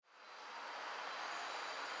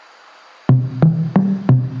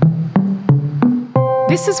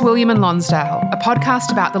This is William and Lonsdale, a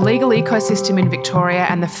podcast about the legal ecosystem in Victoria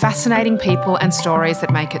and the fascinating people and stories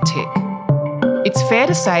that make it tick. It's fair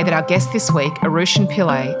to say that our guest this week, Arushan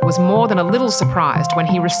Pillay, was more than a little surprised when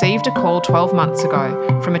he received a call 12 months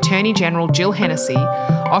ago from Attorney General Jill Hennessy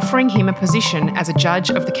offering him a position as a judge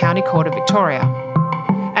of the County Court of Victoria.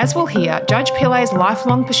 As we'll hear, Judge Pillay's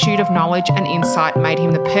lifelong pursuit of knowledge and insight made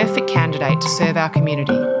him the perfect candidate to serve our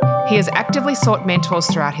community. He has actively sought mentors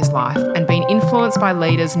throughout his life and been influenced by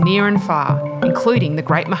leaders near and far, including the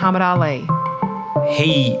great Muhammad Ali.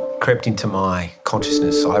 He crept into my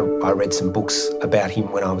consciousness. I read some books about him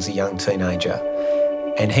when I was a young teenager,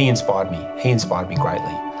 and he inspired me. He inspired me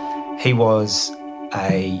greatly. He was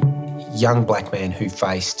a young black man who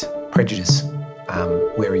faced prejudice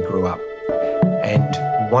where he grew up.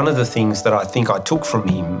 And one of the things that I think I took from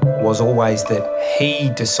him was always that he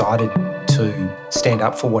decided to stand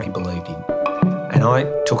up for what he believed in. And I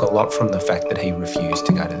took a lot from the fact that he refused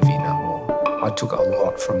to go to the Vietnam War. I took a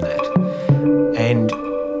lot from that. And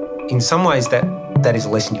in some ways that is a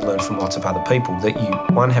lesson you learn from lots of other people, that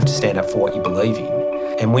you, one, have to stand up for what you believe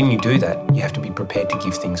in. And when you do that, you have to be prepared to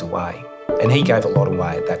give things away. And he gave a lot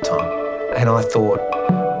away at that time. And I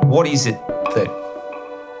thought, what is it that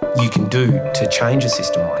you can do to change a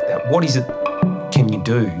system like that? What is it can you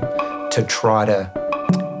do to try to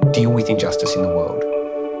deal with injustice in the world?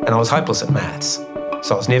 And I was hopeless at maths,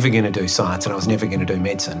 so I was never going to do science and I was never going to do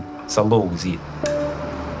medicine, so law was it.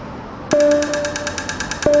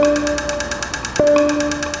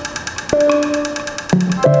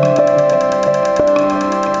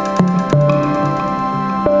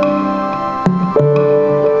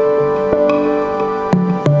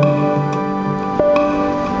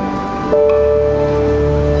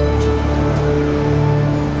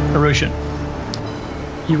 Arushan,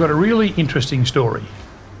 you've got a really interesting story.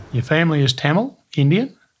 Your family is Tamil,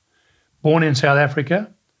 Indian, born in South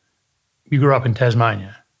Africa. You grew up in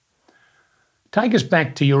Tasmania. Take us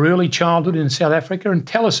back to your early childhood in South Africa and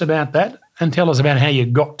tell us about that, and tell us about how you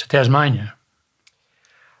got to Tasmania.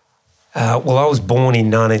 Well, I was born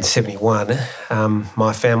in 1971.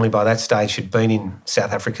 My family by that stage had been in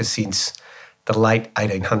South Africa since the late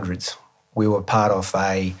 1800s. We were part of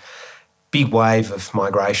a big wave of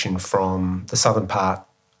migration from the southern part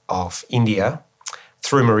of India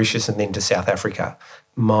through Mauritius and then to South Africa.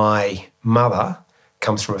 My mother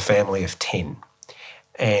comes from a family of 10,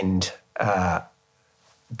 and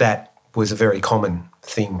that was a very common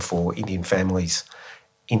thing for Indian families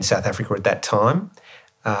in South Africa at that time.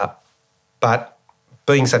 But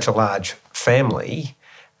being such a large family,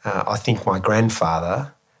 I think my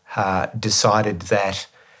grandfather decided that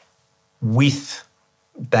with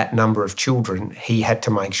that number of children, he had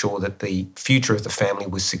to make sure that the future of the family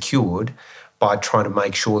was secured by trying to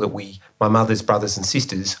make sure that my mother's brothers and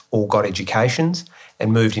sisters all got educations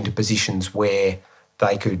and moved into positions where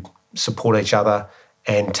they could support each other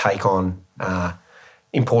and take on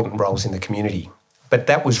important roles in the community. But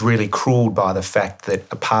that was really cruelled by the fact that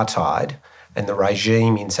apartheid and the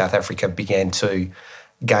regime in South Africa began to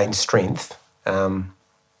gain strength in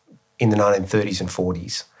the 1930s and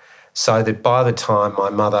 40s. So that by the time my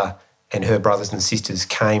mother and her brothers and sisters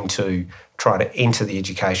came to try to enter the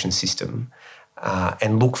education system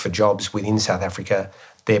and look for jobs within South Africa,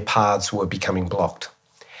 their paths were becoming blocked.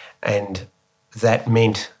 And that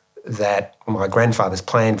meant that my grandfather's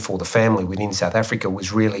plan for the family within South Africa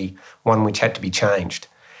was really one which had to be changed.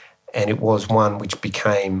 And it was one which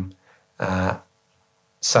became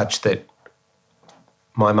such that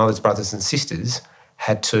my mother's brothers and sisters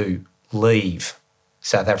had to leave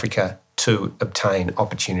South Africa to obtain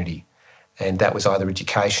opportunity, and that was either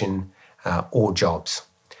education or jobs.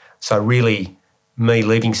 So really, me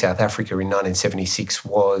leaving South Africa in 1976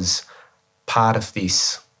 was part of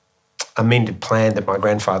this amended plan that my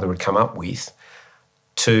grandfather had come up with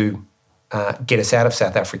to get us out of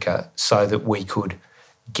South Africa so that we could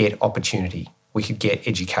get opportunity, we could get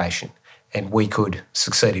education, and we could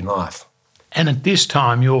succeed in life. And at this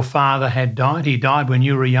time, your father had died. He died when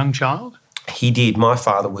you were a young child? He did. My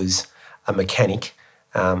father was a mechanic.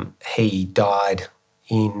 He died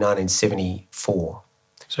in 1974.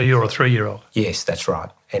 So you're a 3-year-old? Yes, that's right.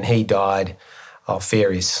 And he died of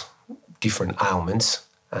various different ailments.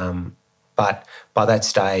 But by that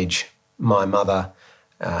stage, my mother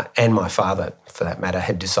and my father, for that matter,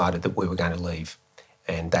 had decided that we were going to leave.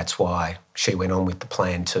 And that's why she went on with the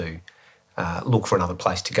plan to look for another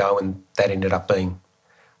place to go, and that ended up being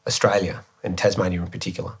Australia, and Tasmania in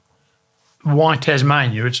particular. Why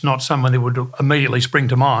Tasmania? It's not someone that would immediately spring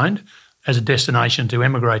to mind as a destination to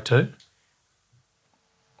emigrate to.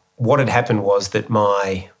 What had happened was that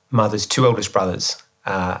my mother's two eldest brothers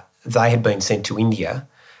they had been sent to India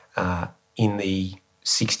in the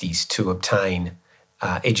 60s to obtain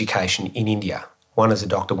education in India, one as a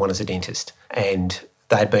doctor, one as a dentist. And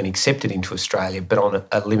they had been accepted into Australia, but on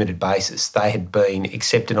a limited basis. They had been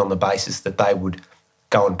accepted on the basis that they would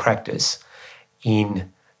go and practice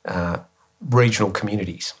in regional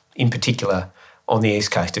communities, in particular on the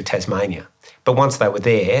east coast of Tasmania. But once they were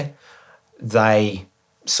there, they,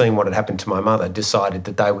 seeing what had happened to my mother, decided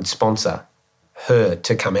that they would sponsor her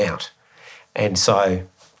to come out. And so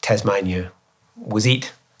Tasmania was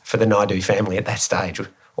it for the Naidu family at that stage,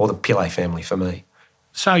 or the Pillay family for me.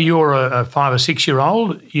 So you're a 5 or 6 year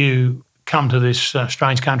old, you come to this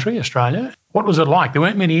strange country, Australia. What was it like? There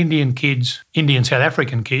weren't many Indian South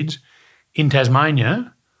African kids in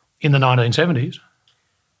Tasmania in the 1970s.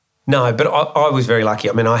 No, but I was very lucky.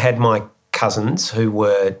 I mean, I had my cousins who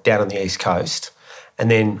were down on the east coast,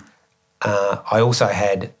 and then I also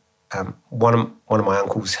had one of my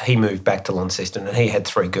uncles. He moved back to Launceston, and he had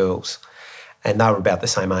 3 girls, and they were about the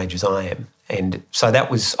same age as I am. And so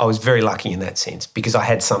I was very lucky in that sense because I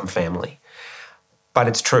had some family. But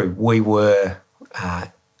it's true, we were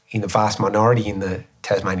in the vast minority in the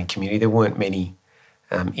Tasmanian community. There weren't many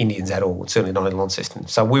Indians at all, certainly not in Launceston.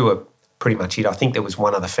 So we were pretty much it. I think there was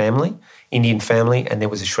one other family, Indian family, and there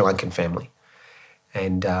was a Sri Lankan family.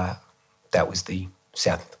 And that was the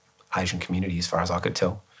South Asian community as far as I could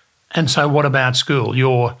tell. And so what about school?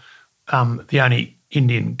 You're the only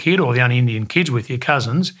Indian kid or the only Indian kids with your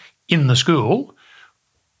cousins in the school.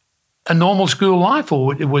 A normal school life,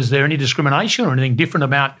 or was there any discrimination or anything different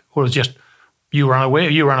about, or was it just you were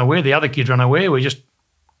unaware, the other kids were unaware, we just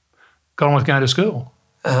got on with going to school?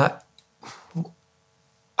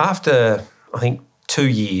 After, I think, 2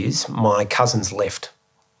 years, my cousins left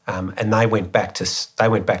and they went back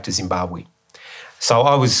to Zimbabwe. So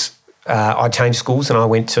I changed schools and I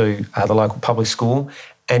went to the local public school,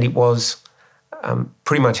 and it was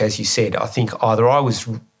pretty much as you said. I think either I was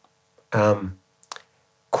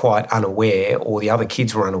quite unaware or the other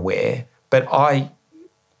kids were unaware, but I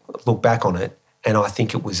look back on it and I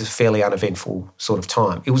think it was a fairly uneventful sort of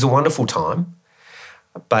time. It was a wonderful time,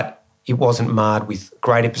 but it wasn't marred with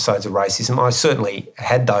great episodes of racism. I certainly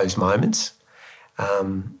had those moments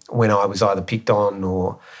when I was either picked on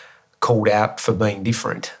or called out for being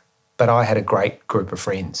different, but I had a great group of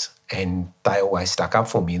friends and they always stuck up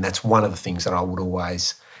for me, and that's one of the things that I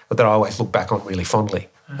always look back on really fondly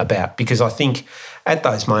about, because I think at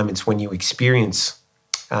those moments when you experience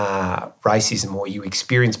racism or you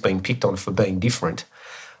experience being picked on for being different,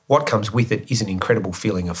 what comes with it is an incredible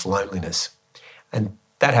feeling of loneliness. And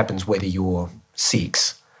that happens whether you're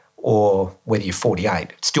 6 or whether you're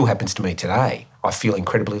 48. It still happens to me today. I feel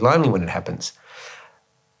incredibly lonely when it happens.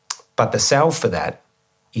 But the salve for that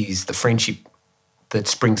is the friendship that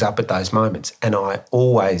springs up at those moments. And I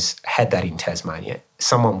always had that in Tasmania.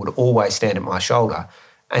 Someone would always stand at my shoulder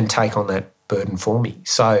and take on that burden for me.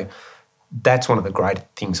 So that's one of the great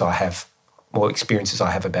things I have, or experiences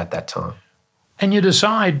I have about that time. And you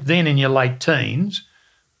decide then in your late teens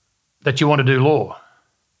that you want to do law.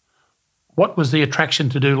 What was the attraction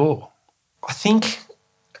to do law? I think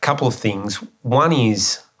a couple of things. One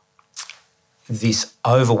is this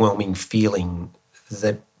overwhelming feeling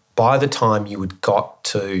that by the time you had got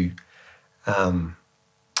to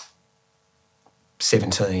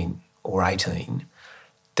 17 or 18,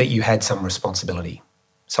 that you had some responsibility.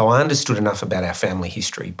 So I understood enough about our family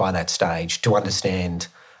history by that stage to understand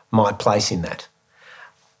my place in that.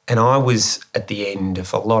 And I was at the end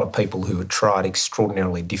of a lot of people who had tried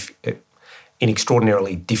in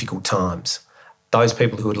extraordinarily difficult times. Those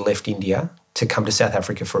people who had left India to come to South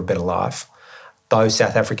Africa for a better life, those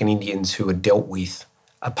South African Indians who had dealt with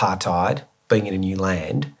apartheid, being in a new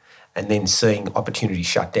land, and then seeing opportunity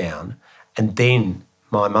shut down, and then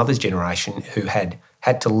my mother's generation who had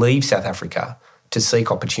to leave South Africa to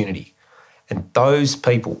seek opportunity. And those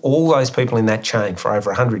people, all those people in that chain for over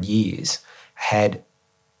 100 years had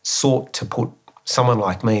sought to put someone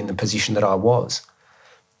like me in the position that I was.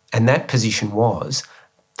 And that position was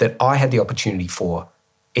that I had the opportunity for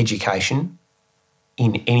education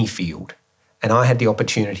in any field, and I had the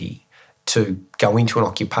opportunity to go into an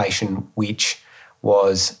occupation which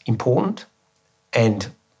was important and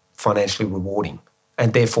financially rewarding,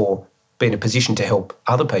 and therefore be in a position to help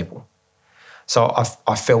other people. So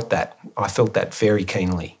I felt that. I felt that very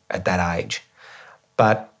keenly at that age.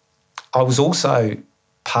 But I was also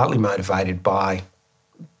partly motivated by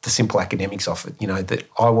the simple academics of it, that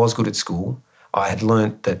I was good at school. I had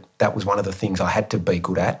learnt that that was one of the things I had to be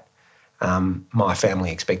good at. My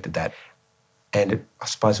family expected that. And I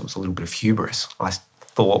suppose it was a little bit of hubris. I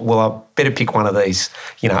thought, well, I better pick one of these,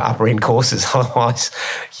 upper end courses. Otherwise,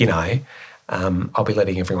 I'll be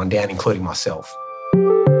letting everyone down, including myself.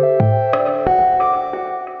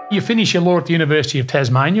 You finish your law at the University of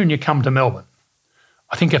Tasmania and you come to Melbourne.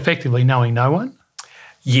 I think effectively knowing no one.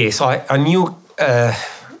 Yes, I knew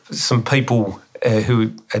some people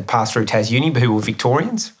who had passed through TasUni who were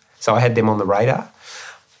Victorians, so I had them on the radar.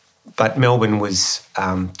 But Melbourne was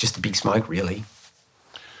just a big smoke, really.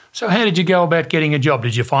 So how did you go about getting a job?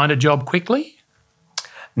 Did you find a job quickly?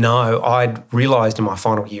 No, I'd realised in my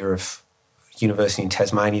final year of university in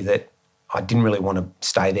Tasmania that I didn't really want to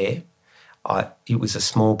stay there. It was a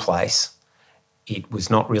small place. It was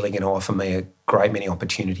not really going to offer me a great many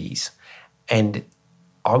opportunities. And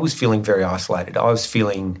I was feeling very isolated. I was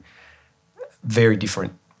feeling very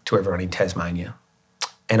different to everyone in Tasmania.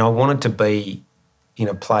 And I wanted to be in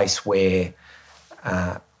a place where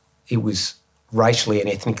it was racially and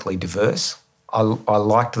ethnically diverse. I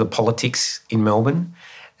liked the politics in Melbourne,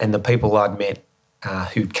 and the people I'd met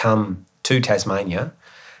who'd come to Tasmania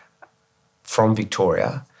from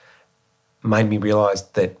Victoria made me realise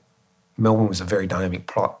that Melbourne was a very dynamic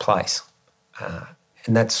place.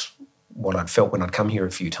 And that's what I'd felt when I'd come here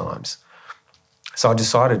a few times. So I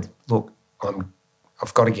decided, look,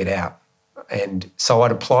 I've got to get out. And so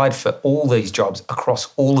I'd applied for all these jobs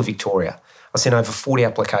across all of Victoria. I sent over 40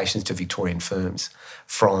 applications to Victorian firms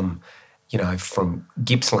from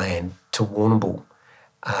Gippsland to Warrnambool,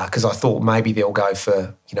 because I thought maybe they'll go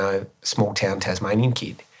for, a small town Tasmanian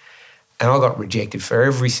kid. And I got rejected for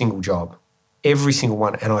every single job, every single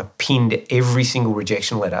one, and I pinned every single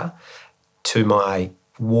rejection letter to my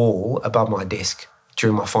wall above my desk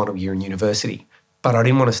during my final year in university. But I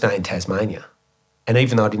didn't want to stay in Tasmania. And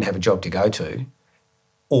even though I didn't have a job to go to,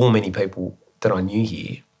 many people that I knew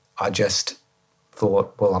here, I just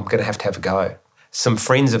thought, well, I'm going to have a go. Some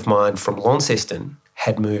friends of mine from Launceston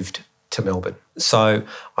had moved to Melbourne. So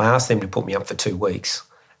I asked them to put me up for 2 weeks,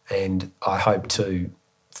 and I hoped to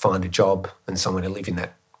find a job and somewhere to live in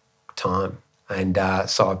that time. And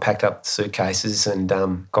so I packed up the suitcases and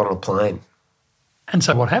got on a plane. And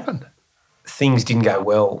so what happened? Things didn't go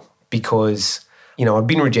well because, I'd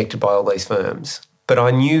been rejected by all these firms, but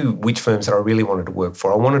I knew which firms that I really wanted to work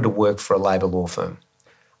for. I wanted to work for a labour law firm.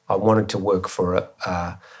 I wanted to work for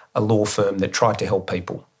a law firm that tried to help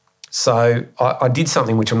people. So I did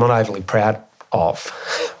something which I'm not overly proud of,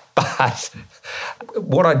 but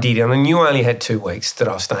what I did, and I knew I only had 2 weeks that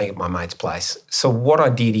I was staying at my mate's place. So what I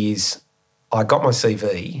did is I got my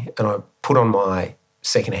CV and I put on my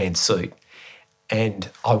second-hand suit and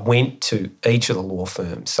I went to each of the law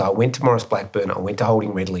firms. So I went to Maurice Blackburn, I went to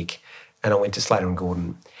Holding Redlich, and I went to Slater and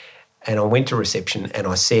Gordon. And I went to reception and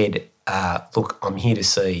I said, look, I'm here to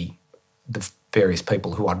see the various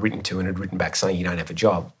people who I'd written to and had written back saying you don't have a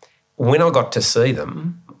job. When I got to see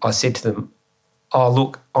them, I said to them, oh,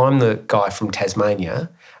 look, I'm the guy from Tasmania.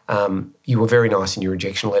 You were very nice in your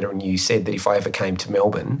rejection letter and you said that if I ever came to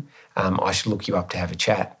Melbourne, I should look you up to have a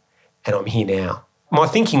chat. And I'm here now. My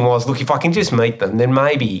thinking was, look, if I can just meet them, then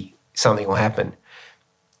maybe something will happen.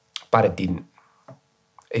 But it didn't.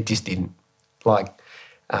 It just didn't. I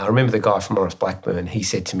remember the guy from Maurice Blackburn, he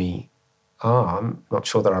said to me, oh, I'm not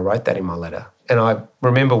sure that I wrote that in my letter. And I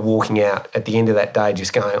remember walking out at the end of that day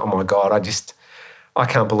just going, oh, my God, I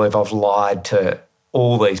can't believe I've lied to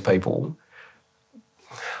all these people.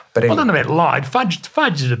 But anyway, I don't know about lied,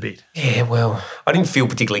 fudged it a bit. Yeah, well, I didn't feel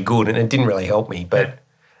particularly good and it didn't really help me. But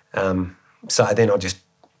so then I just,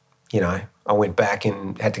 I went back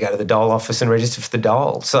and had to go to the dole office and register for the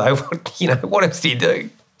dole. So, what else do you do?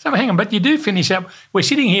 So hang on, but you do finish up. We're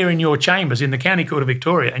sitting here in your chambers in the County Court of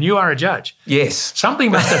Victoria and you are a judge. Yes.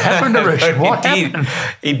 Something must have happened, Arushan. What happened?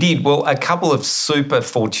 It did. Well, a couple of super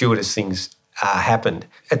fortuitous things happened.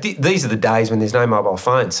 These are the days when there's no mobile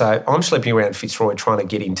phone. So I'm schlepping around Fitzroy trying to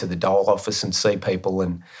get into the dole office and see people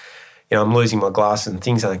and, I'm losing my glasses and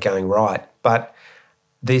things aren't going right. But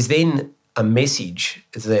there's then a message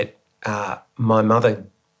that my mother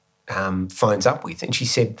phones up with and she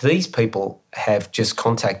said, these people have just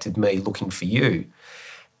contacted me looking for you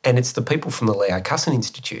and it's the people from the Leo Cusson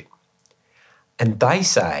Institute. And they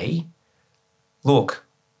say, look,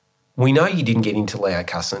 we know you didn't get into Leo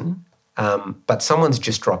Cusson, but someone's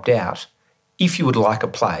just dropped out. If you would like a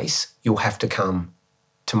place, you'll have to come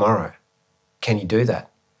tomorrow. Can you do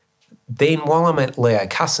that? Then while I'm at Leo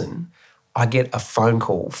Cusson, I get a phone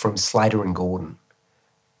call from Slater and Gordon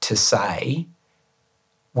to say,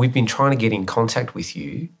 we've been trying to get in contact with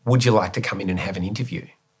you. Would you like to come in and have an interview?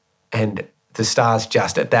 And the stars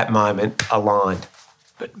just at that moment aligned.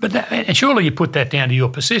 And surely you put that down to your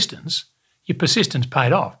persistence. Your persistence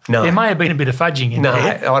paid off. No. There may have been a bit of fudging in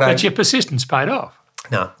there, but your persistence paid off.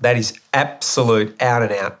 No, that is absolute out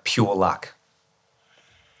and out pure luck.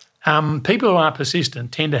 People who are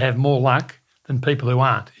persistent tend to have more luck than people who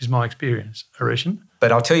aren't, is my experience, Arushan.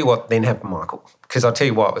 But I'll tell you what then happened, Michael, because I'll tell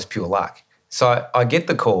you why it was pure luck. So I get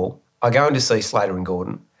the call, I go in to see Slater and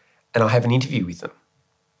Gordon, and I have an interview with them.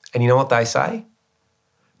 And you know what they say?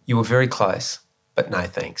 You were very close, but no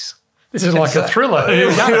thanks. This is like a thriller.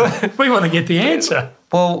 We want to get the answer.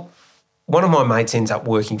 Well, one of my mates ends up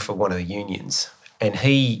working for one of the unions, and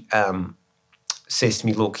he says to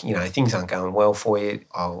me, look, you know, things aren't going well for you.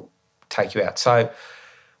 I'll take you out. So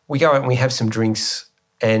we go out and we have some drinks,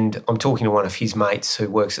 and I'm talking to one of his mates who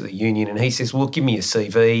works at the union, and he says, well, give me your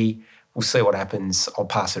CV. We'll see what happens. I'll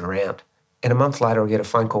pass it around. And a month later, I get a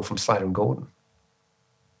phone call from Slater and Gordon.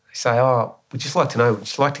 They say, oh, we'd just like to know,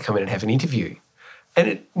 would you like to come in and have an interview? And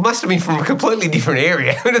it must have been from a completely different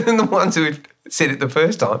area than the ones who had said it the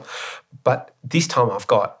first time. But this time I've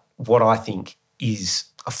got what I think is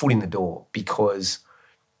a foot in the door, because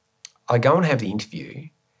I go and have the interview,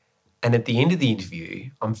 and at the end of the interview,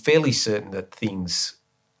 I'm fairly certain that things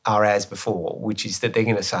are as before, which is that they're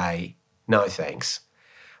going to say, no thanks.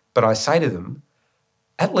 But I say to them,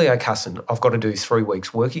 at Leo Cusson, I've got to do 3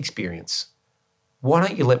 weeks work experience. Why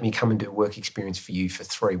don't you let me come and do work experience for you for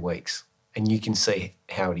 3 weeks and you can see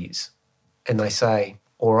how it is? And they say,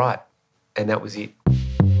 all right. And that was it.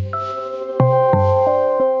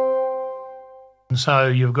 And so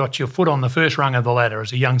you've got your foot on the first rung of the ladder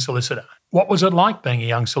as a young solicitor. What was it like being a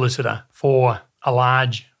young solicitor for a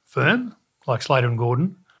large firm like Slater and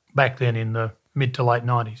Gordon back then in the mid to late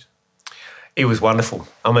 90s? It was wonderful.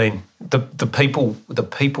 I mean, the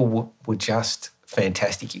people were just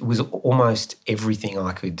fantastic. It was almost everything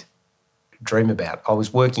I could dream about. I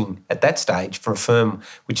was working at that stage for a firm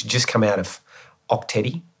which had just come out of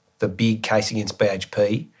Octetti, the big case against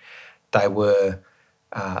BHP. They were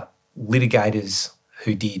litigators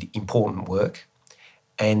who did important work,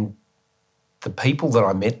 and the people that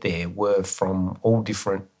I met there were from all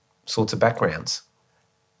different sorts of backgrounds,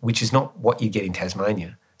 which is not what you get in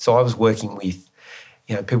Tasmania. So I was working with,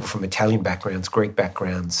 you know, people from Italian backgrounds, Greek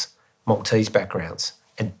backgrounds, Maltese backgrounds,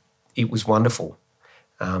 and it was wonderful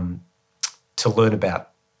to learn about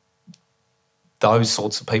those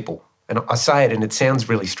sorts of people. And I say it and it sounds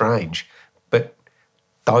really strange, but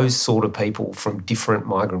those sort of people from different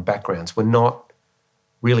migrant backgrounds were not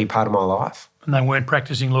really part of my life. And they weren't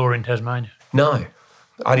practising law in Tasmania? No,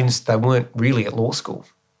 they weren't really at law school.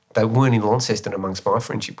 They weren't in Launceston amongst my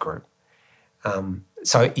friendship group.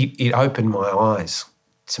 So it opened my eyes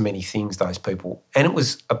to many things, those people. And it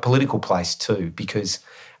was a political place too, because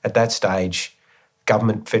at that stage,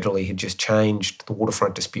 government federally had just changed, the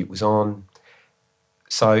waterfront dispute was on.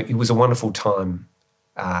 So it was a wonderful time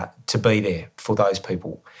to be there for those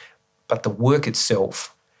people. But the work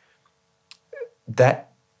itself, that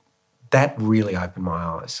really opened my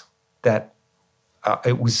eyes. That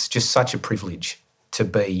it was just such a privilege to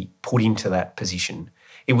be put into that position.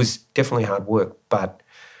 It was definitely hard work,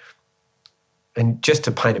 and just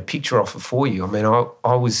to paint a picture off it for you, I mean,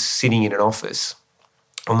 I was sitting in an office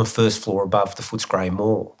on the first floor above the Footscray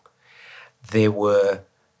Mall. There were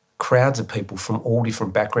crowds of people from all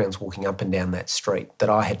different backgrounds walking up and down that street that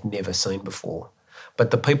I had never seen before.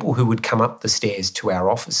 But the people who would come up the stairs to our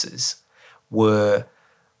offices were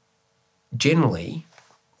generally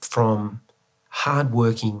from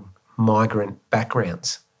hard-working migrant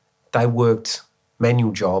backgrounds. They worked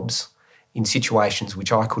manual jobs in situations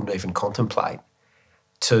which I couldn't even contemplate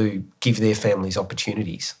to give their families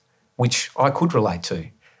opportunities, which I could relate to.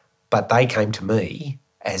 But they came to me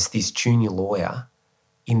as this junior lawyer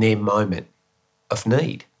in their moment of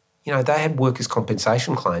need. You know, they had workers'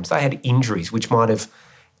 compensation claims. They had injuries which might have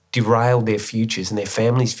derailed their futures and their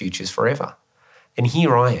families' futures forever. And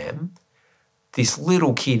here I am, this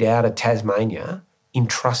little kid out of Tasmania,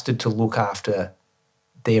 entrusted to look after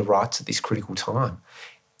their rights at this critical time.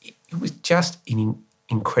 It was just an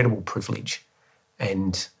incredible privilege,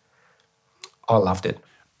 and I loved it.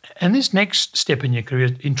 And this next step in your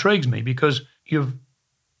career intrigues me because you've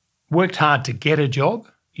worked hard to get a job,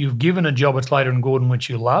 you've given a job at Slater and Gordon which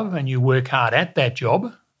you love, and you work hard at that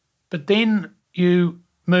job, but then you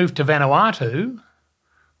moved to Vanuatu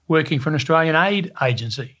working for an Australian aid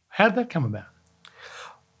agency. How did that come about?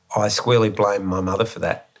 I squarely blame my mother for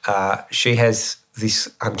that. She has this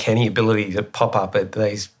uncanny ability to pop up at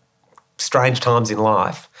these strange times in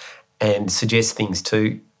life and suggest things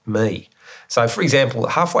to me. So, for example,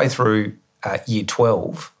 halfway through year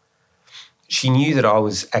 12, she knew that I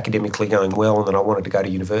was academically going well and that I wanted to go to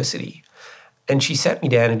university. And she sat me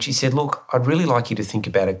down and she said, look, I'd really like you to think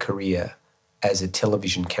about a career as a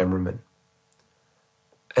television cameraman.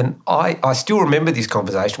 And I still remember this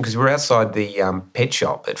conversation because we were outside the pet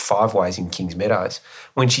shop at Five Ways in Kings Meadows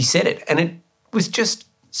when she said it, and it was just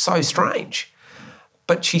so strange.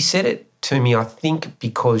 But she said it to me, I think,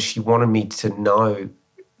 because she wanted me to know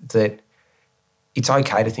that it's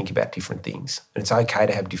okay to think about different things and it's okay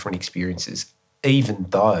to have different experiences, even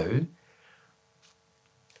though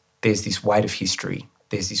there's this weight of history,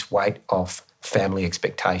 there's this weight of family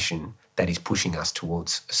expectation that is pushing us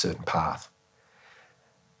towards a certain path.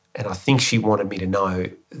 And I think she wanted me to know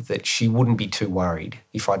that she wouldn't be too worried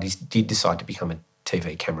if I did decide to become a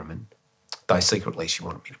TV cameraman, though secretly she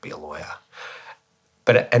wanted me to be a lawyer.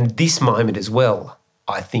 And this moment as well,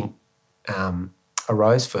 I think,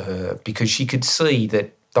 arose for her because she could see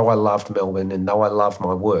that though I loved Melbourne and though I loved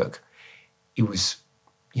my work, it was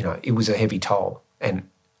a heavy toll. And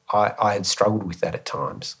I had struggled with that at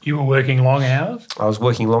times. You were working long hours? I was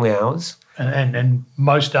working long hours. And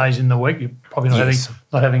most days in the week, you're probably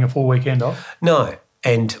not having a full weekend off? No.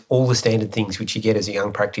 And all the standard things which you get as a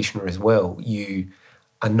young practitioner as well, you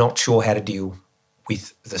are not sure how to deal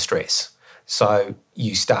with the stress. So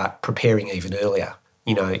you start preparing even earlier.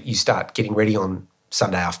 You start getting ready on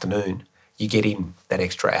Sunday afternoon. You get in that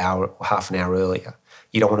extra hour or half an hour earlier.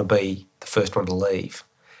 You don't want to be the first one to leave.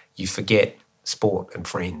 You forget sport and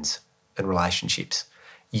friends and relationships.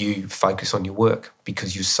 You focus on your work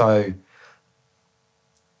because you're so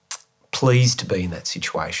pleased to be in that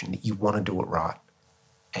situation that you want to do it right.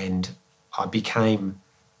 And I became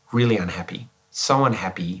really unhappy, so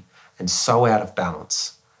unhappy and so out of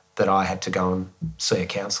balance that I had to go and see a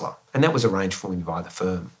counsellor. And that was arranged for me by the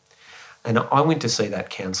firm. And I went to see that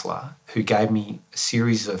counsellor who gave me a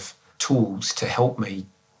series of tools to help me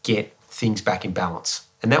get things back in balance.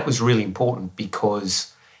 And that was really important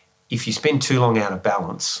because if you spend too long out of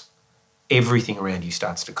balance, everything around you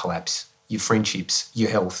starts to collapse. Your friendships, your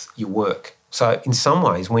health, your work. So in some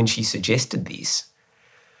ways, when she suggested this,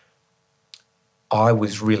 I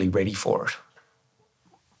was really ready for it.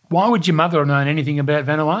 Why would your mother have known anything about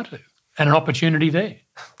Vanuatu and an opportunity there?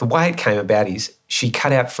 The way it came about is she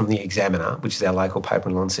cut out from the Examiner, which is our local paper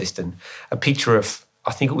in Launceston, a picture of,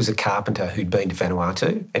 I think it was a carpenter who'd been to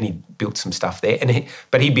Vanuatu and he'd built some stuff there.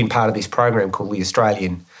 But he'd been part of this program called the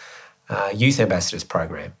Australian Youth Ambassadors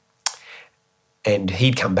Program. And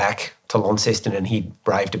he'd come back to Launceston and he'd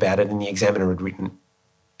raved about it, and the Examiner had written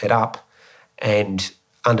it up. And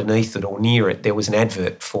underneath it or near it, there was an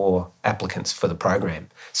advert for applicants for the program.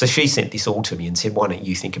 So she sent this all to me and said, why don't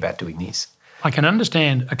you think about doing this? I can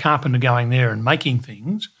understand a carpenter going there and making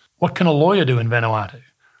things. What can a lawyer do in Vanuatu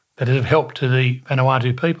that is of help to the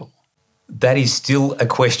Vanuatu people? That is still a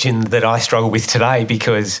question that I struggle with today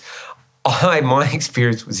because my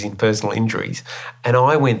experience was in personal injuries, and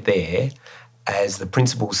I went there as the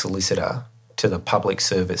principal solicitor to the Public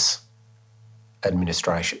Service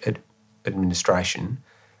Administration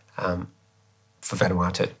for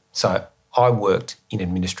Vanuatu. So I worked in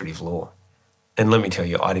administrative law. And let me tell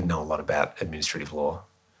you, I didn't know a lot about administrative law.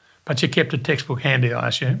 But you kept a textbook handy, I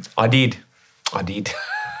assume? I did.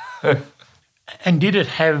 And did it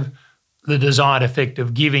have the desired effect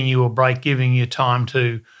of giving you a break, giving you time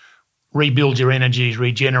to rebuild your energies,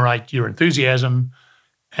 regenerate your enthusiasm,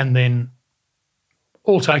 and then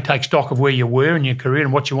also take stock of where you were in your career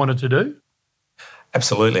and what you wanted to do?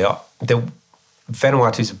 Absolutely.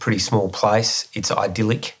 Vanuatu is a pretty small place. It's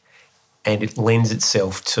idyllic and it lends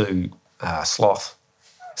itself to sloth.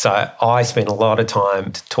 So I spent a lot of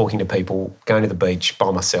time talking to people, going to the beach by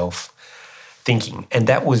myself, thinking, and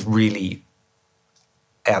that was really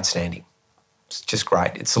outstanding. It's just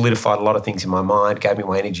great. It solidified a lot of things in my mind, gave me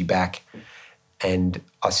my energy back, and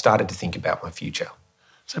I started to think about my future.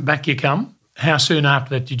 So back you come. How soon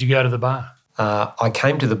after that did you go to the bar? I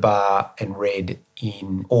came to the bar and read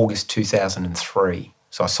in August 2003.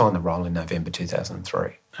 So I signed the role in November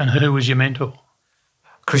 2003. And who was your mentor?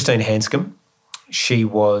 Christine Hanscom. She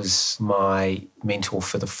was my mentor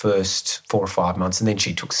for the first 4 or 5 months, and then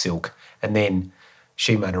she took Silk. And then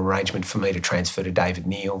she made an arrangement for me to transfer to David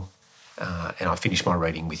Neal, and I finished my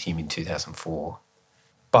reading with him in 2004.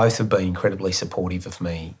 Both have been incredibly supportive of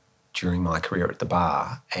me during my career at the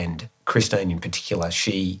bar, and Christine in particular,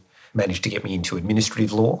 she managed to get me into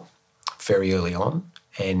administrative law very early on,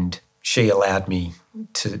 and she allowed me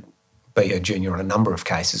to be a junior on a number of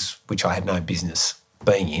cases which I had no business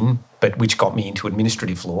being in, but which got me into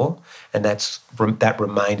administrative law, and that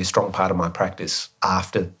remained a strong part of my practice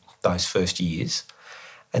after those first years.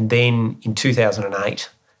 And then in 2008,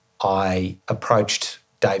 I approached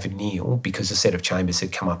David Neal because a set of chambers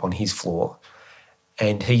had come up on his floor,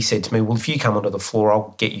 and he said to me, well, if you come onto the floor,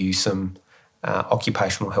 I'll get you some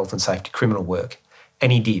occupational health and safety criminal work.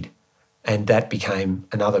 And he did. And that became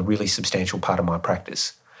another really substantial part of my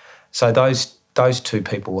practice. So those two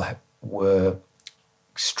people were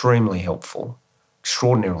extremely helpful,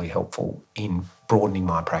 extraordinarily helpful in broadening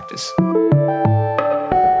my practice.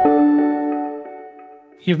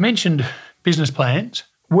 You've mentioned business plans.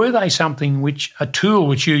 Were they a tool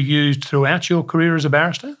which you used throughout your career as a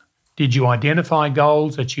barrister? Did you identify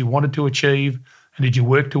goals that you wanted to achieve and did you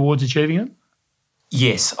work towards achieving them?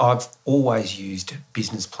 Yes, I've always used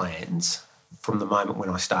business plans from the moment when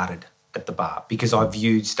I started at the bar, because I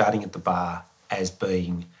viewed starting at the bar as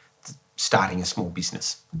being starting a small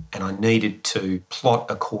business, and I needed to plot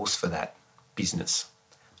a course for that business.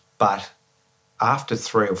 But after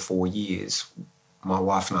 3 or 4 years, my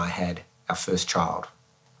wife and I had our first child,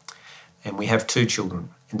 and we have 2 children.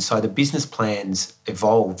 And so the business plans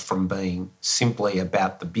evolved from being simply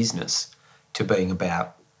about the business to being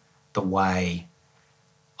about the way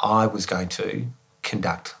I was going to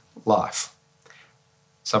conduct life.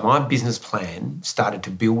 So my business plan started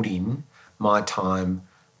to build in my time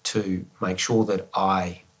to make sure that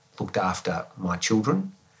I looked after my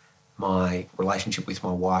children, my relationship with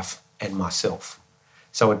my wife and myself.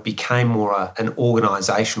 So it became more an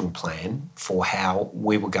organisational plan for how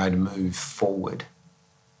we were going to move forward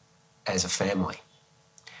as a family,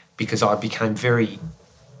 because I became very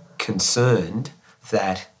concerned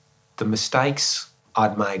that the mistakes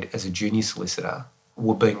I'd made as a junior solicitor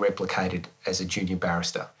were being replicated as a junior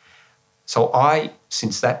barrister. So I,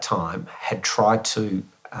 since that time, had tried to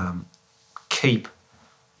keep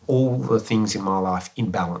all the things in my life in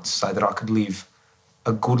balance so that I could live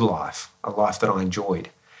a good life, a life that I enjoyed.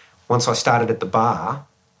 Once I started at the bar,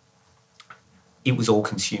 it was all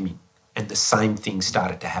consuming and the same things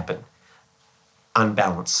started to happen.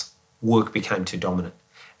 Unbalance, work became too dominant.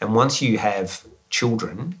 And once you have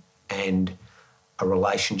children and a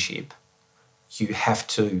relationship, you have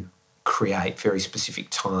to create very specific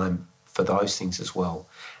time for those things as well.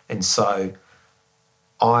 And so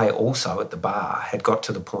I also at the bar had got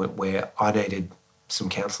to the point where I needed some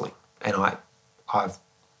counselling, and I've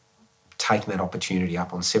taken that opportunity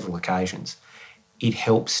up on several occasions. It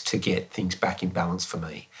helps to get things back in balance for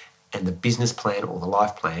me, and the business plan or the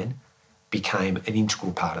life plan became an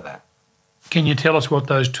integral part of that. Can you tell us what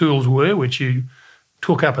those tools were which you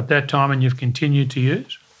took up at that time and you've continued to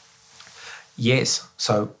use? Yes.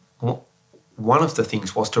 So one of the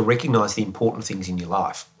things was to recognise the important things in your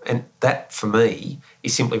life. And that, for me,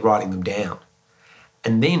 is simply writing them down.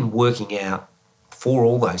 And then working out for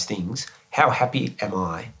all those things, how happy am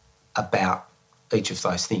I about each of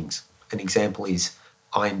those things? An example is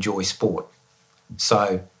I enjoy sport.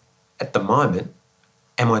 So at the moment,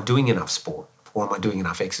 am I doing enough sport or am I doing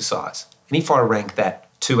enough exercise? And if I rank that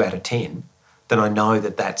 2 out of 10, then I know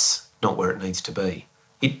that that's not where it needs to be.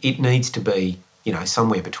 It needs to be,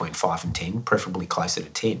 somewhere between 5 and 10, preferably closer to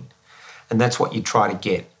 10. And that's what you try to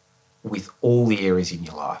get with all the areas in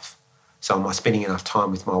your life. So am I spending enough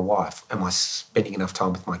time with my wife? Am I spending enough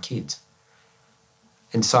time with my kids?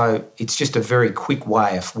 And so it's just a very quick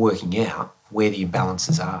way of working out where the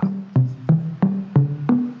imbalances are.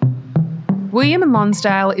 William and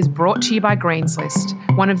Lonsdale is brought to you by Greenslist,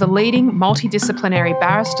 one of the leading multidisciplinary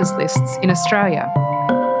barristers lists in Australia.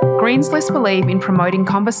 Greenslist believe in promoting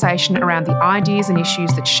conversation around the ideas and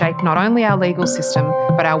issues that shape not only our legal system,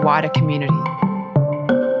 but our wider community.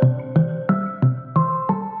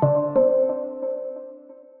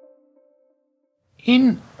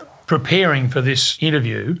 In preparing for this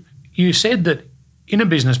interview, you said that in a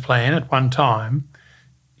business plan at one time,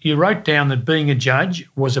 you wrote down that being a judge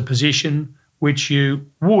was a position which you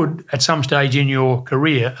would, at some stage in your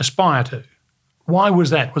career, aspire to. Why was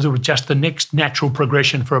that? Was it just the next natural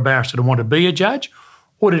progression for a barrister to want to be a judge,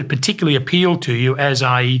 or did it particularly appeal to you as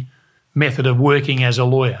a method of working as a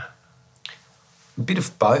lawyer? A bit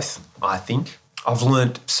of both, I think. I've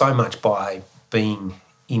learnt so much by being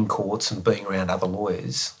in courts and being around other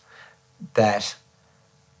lawyers that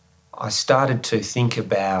I started to think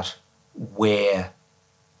about where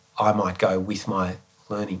I might go with my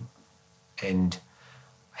learning and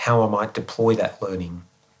how I might deploy that learning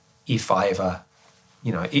if I ever,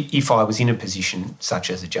 if I was in a position such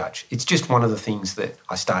as a judge. It's just one of the things that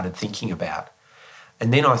I started thinking about.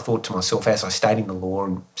 And then I thought to myself, as I stayed in the law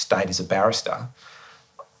and stayed as a barrister,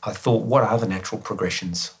 I thought, what are the natural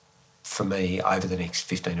progressions for me over the next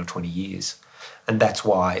 15 or 20 years? And that's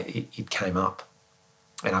why it came up.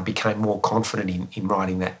 And I became more confident in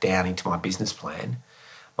writing that down into my business plan,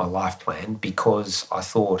 my life plan, because I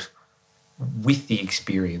thought with the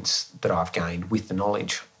experience that I've gained, with the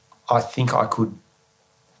knowledge, I think I could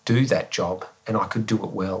do that job and I could do it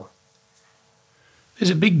well. There's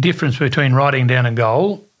a big difference between writing down a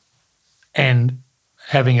goal and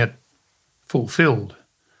having it fulfilled.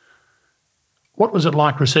 What was it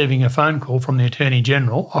like receiving a phone call from the Attorney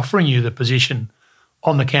General offering you the position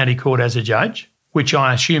on the county court as a judge, which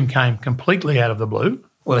I assume came completely out of the blue?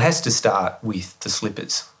 Well, it has to start with the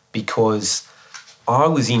slippers, because I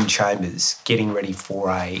was in chambers getting ready for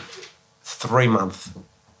a 3-month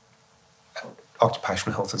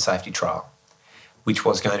occupational health and safety trial, which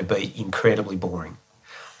was going to be incredibly boring.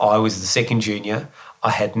 I was the second junior. I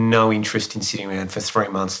had no interest in sitting around for 3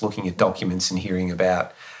 months looking at documents and hearing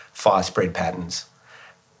about fire spread patterns.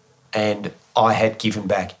 And I had given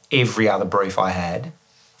back every other brief I had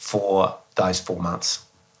for those 4 months.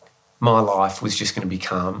 My life was just going to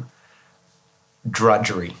become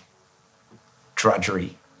drudgery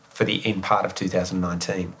for the end part of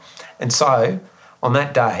 2019. And so on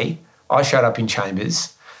that day, I showed up in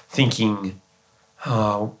chambers thinking,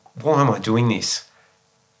 oh, why am I doing this?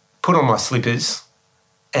 Put on my slippers,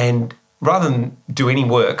 and rather than do any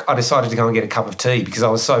work, I decided to go and get a cup of tea because I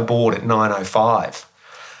was so bored at 9:05.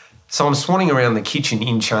 So I'm swanning around the kitchen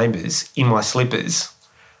in chambers in my slippers,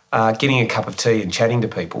 getting a cup of tea and chatting to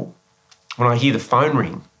people, when I hear the phone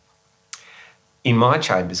ring in my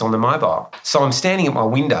chambers on the mobile. So I'm standing at my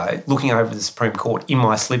window looking over the Supreme Court in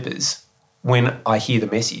my slippers when I hear the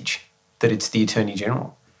message that it's the Attorney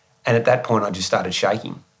General. And at that point, I just started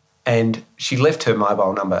shaking. And she left her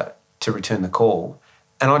mobile number to return the call,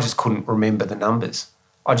 and I just couldn't remember the numbers.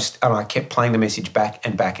 I kept playing the message back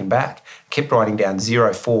and back and back, kept writing down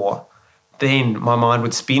 04. Then my mind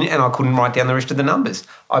would spin and I couldn't write down the rest of the numbers.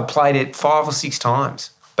 I played it 5 or 6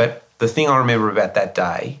 times. But the thing I remember about that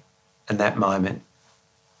day and that moment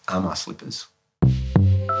are my slippers.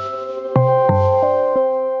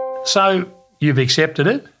 So you've accepted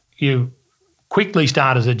it. You quickly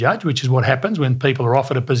start as a judge, which is what happens when people are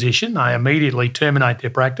offered a position. They immediately terminate their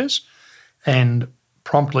practice and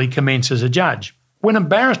promptly commence as a judge. When a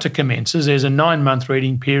barrister commences, there's a 9-month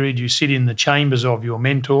reading period. You sit in the chambers of your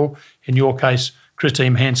mentor, in your case,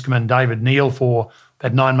 Christine Hanscom and David Neal, for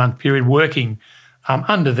that 9-month period, working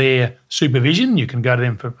under their supervision. You can go to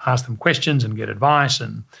them ask them questions and get advice.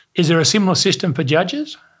 And is there a similar system for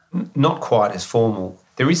judges? Not quite as formal.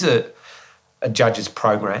 There is a judges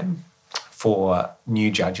program for new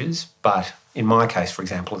judges, but in my case, for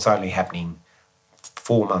example, it's only happening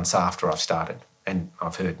 4 months after I've started, and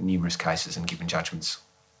I've heard numerous cases and given judgments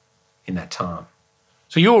in that time.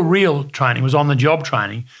 So your real training was on-the-job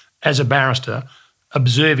training as a barrister,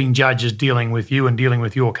 observing judges dealing with you and dealing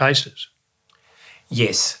with your cases.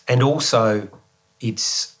 Yes, and also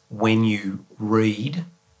it's when you read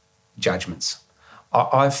judgments.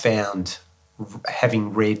 I've found,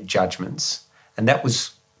 having read judgments, and that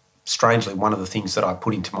was strangely one of the things that I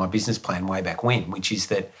put into my business plan way back when, which is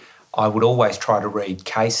that I would always try to read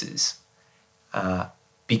cases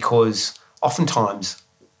because oftentimes,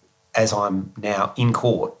 as I'm now in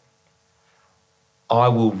court, I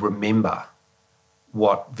will remember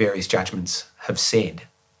what various judgments have said,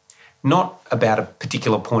 not about a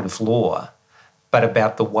particular point of law, but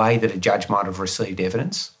about the way that a judge might have received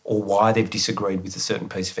evidence, or why they've disagreed with a certain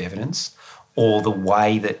piece of evidence, or the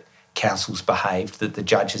way that counsel's behaved that the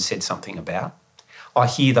judge has said something about. I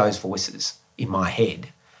hear those voices in my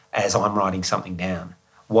head as I'm writing something down.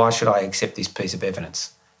 Why should I accept this piece of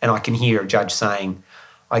evidence? And I can hear a judge saying,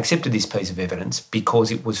 I accepted this piece of evidence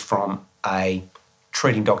because it was from a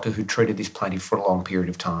treating doctor who treated this plaintiff for a long period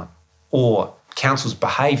of time. Or counsel's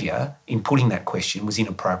behaviour in putting that question was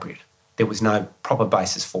inappropriate. There was no proper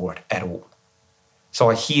basis for it at all. So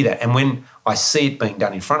I hear that, and when I see it being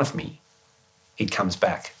done in front of me, it comes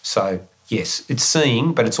back. So yes, it's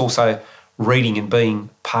seeing, but it's also reading and being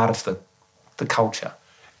part of the culture.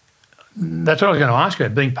 That's what I was going to ask you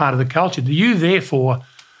about, being part of the culture. Do you therefore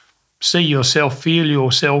see yourself, feel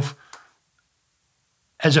yourself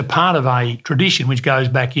as a part of a tradition which goes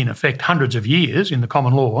back, in effect, hundreds of years in the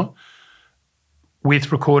common law,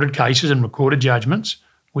 with recorded cases and recorded judgments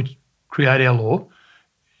which create our law?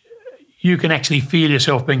 You can actually feel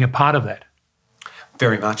yourself being a part of that.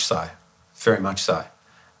 Very much so. Very much so.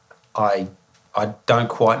 I don't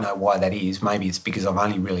quite know why that is. Maybe it's because I've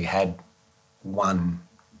only really had one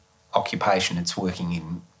occupation. It's working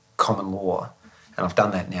in common law, and I've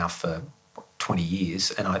done that now for 20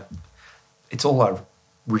 years, and it's all I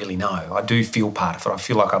really know. I do feel part of it. I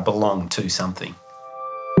feel like I belong to something.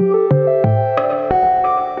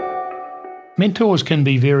 Mentors can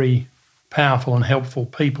be very powerful and helpful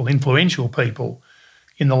people, influential people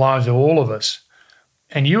in the lives of all of us.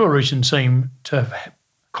 And you, Arushan, seem to have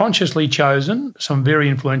consciously chosen some very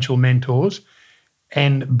influential mentors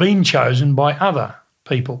and been chosen by other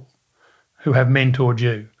people who have mentored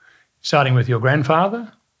you, starting with your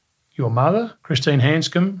grandfather, your mother, Christine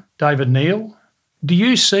Hanscom, David Neal. Do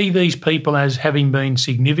you see these people as having been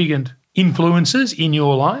significant influences in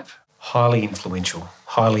your life? Highly influential,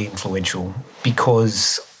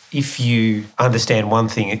 because if you understand one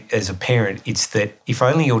thing as a parent, it's that if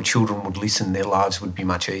only your children would listen, their lives would be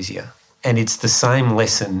much easier. And it's the same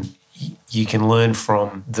lesson you can learn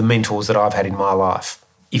from the mentors that I've had in my life.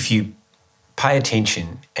 If you pay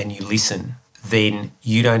attention and you listen, then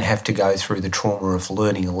you don't have to go through the trauma of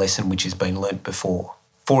learning a lesson which has been learnt before.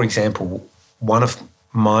 For example, one of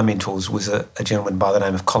my mentors was a gentleman by the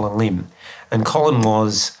name of Colin Lim. And Colin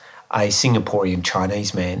was a Singaporean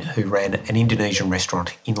Chinese man who ran an Indonesian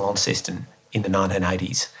restaurant in Launceston in the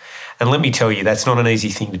 1980s. And let me tell you, that's not an easy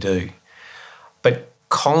thing to do. But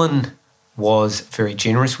Colin was very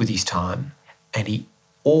generous with his time, and he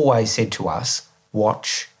always said to us,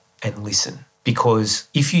 watch and listen. Because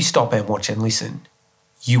if you stop and watch and listen,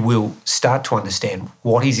 you will start to understand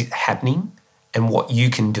what is happening and what you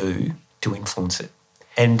can do to influence it.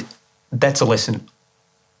 And that's a lesson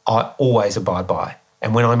I always abide by.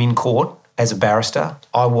 And when I'm in court as a barrister,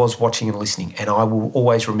 I was watching and listening, and I will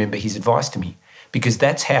always remember his advice to me, because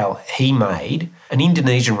that's how he made an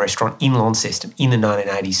Indonesian restaurant in Launceston in the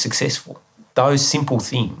 1980s successful. Those simple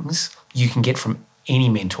things you can get from any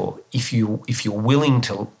mentor if you're willing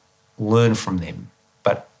to learn from them,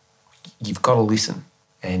 but you've got to listen.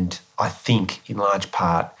 And I think in large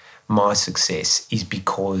part my success is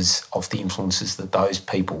because of the influences that those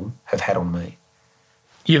people have had on me.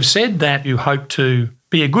 You've said that you hope to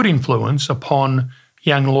be a good influence upon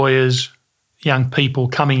young lawyers, young people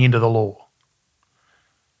coming into the law.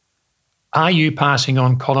 Are you passing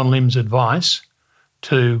on Colin Lim's advice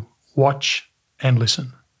to watch and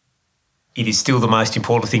listen? It is still the most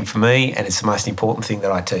important thing for me, and it's the most important thing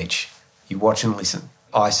that I teach. You watch and listen.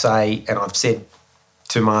 I say, and I've said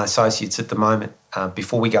to my associates at the moment,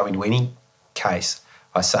 before we go into any case,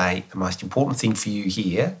 I say the most important thing for you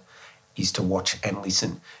here is to watch and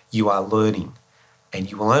listen. You are learning, and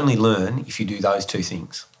you will only learn if you do those two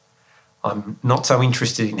things. I'm not so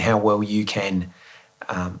interested in how well you can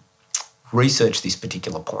research this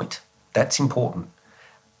particular point. That's important.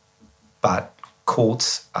 But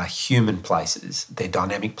courts are human places. They're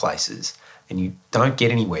dynamic places, and you don't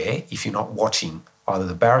get anywhere if you're not watching either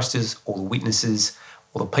the barristers or the witnesses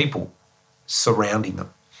or the people surrounding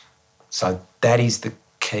them. So that is the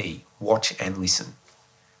key, watch and listen.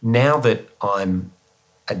 Now that I'm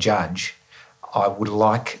a judge, I would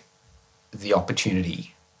like the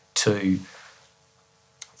opportunity to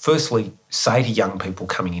firstly say to young people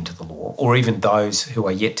coming into the law, or even those who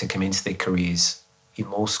are yet to commence their careers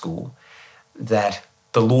in law school, that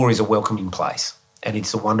the law is a welcoming place and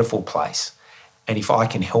it's a wonderful place. And if I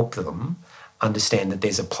can help them understand that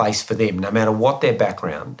there's a place for them, no matter what their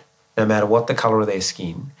background, no matter what the colour of their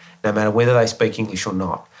skin, no matter whether they speak English or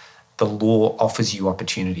not, the law offers you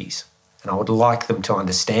opportunities. And I would like them to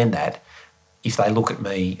understand that if they look at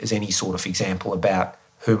me as any sort of example about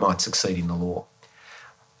who might succeed in the law.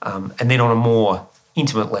 And then on a more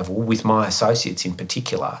intimate level, with my associates in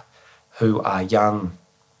particular, who are young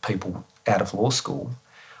people out of law school,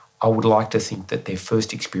 I would like to think that their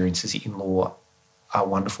first experiences in law are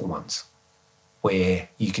wonderful ones, where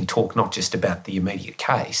you can talk not just about the immediate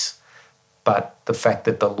case, but the fact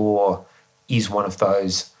that the law is one of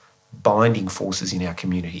those binding forces in our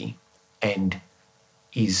community and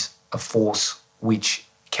is a force which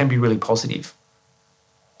can be really positive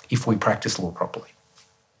if we practice law properly.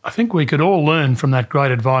 I think we could all learn from that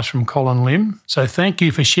great advice from Colin Lim. So thank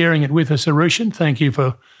you for sharing it with us, Arushan. Thank you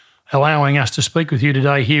for allowing us to speak with you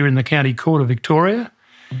today here in the County Court of Victoria,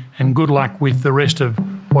 and good luck with the rest of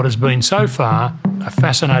what has been so far a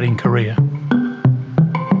fascinating career.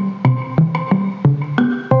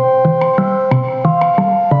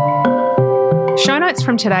 Show notes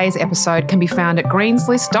from today's episode can be found at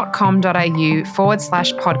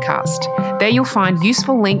greenslist.com.au/podcast. There you'll find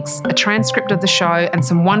useful links, a transcript of the show, and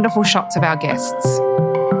some wonderful shots of our guests.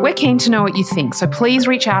 We're keen to know what you think, so please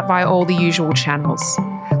reach out via all the usual channels.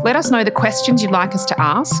 Let us know the questions you'd like us to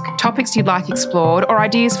ask, topics you'd like explored, or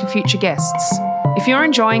ideas for future guests. If you're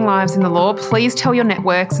enjoying Lives in the Law, please tell your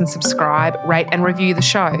networks and subscribe, rate and review the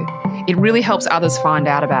show. It really helps others find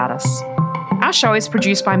out about us. Our show is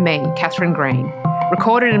produced by me, Catherine Green,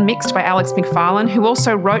 recorded and mixed by Alex McFarlane, who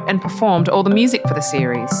also wrote and performed all the music for the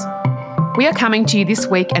series. We are coming to you this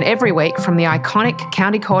week and every week from the iconic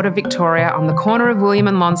County Court of Victoria on the corner of William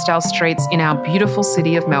and Lonsdale Streets in our beautiful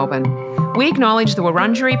city of Melbourne. We acknowledge the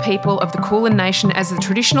Wurundjeri people of the Kulin Nation as the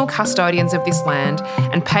traditional custodians of this land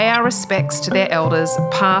and pay our respects to their elders,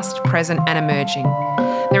 past, present and emerging.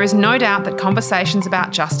 There is no doubt that conversations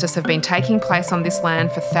about justice have been taking place on this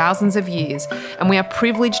land for thousands of years, and we are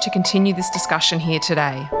privileged to continue this discussion here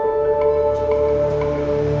today.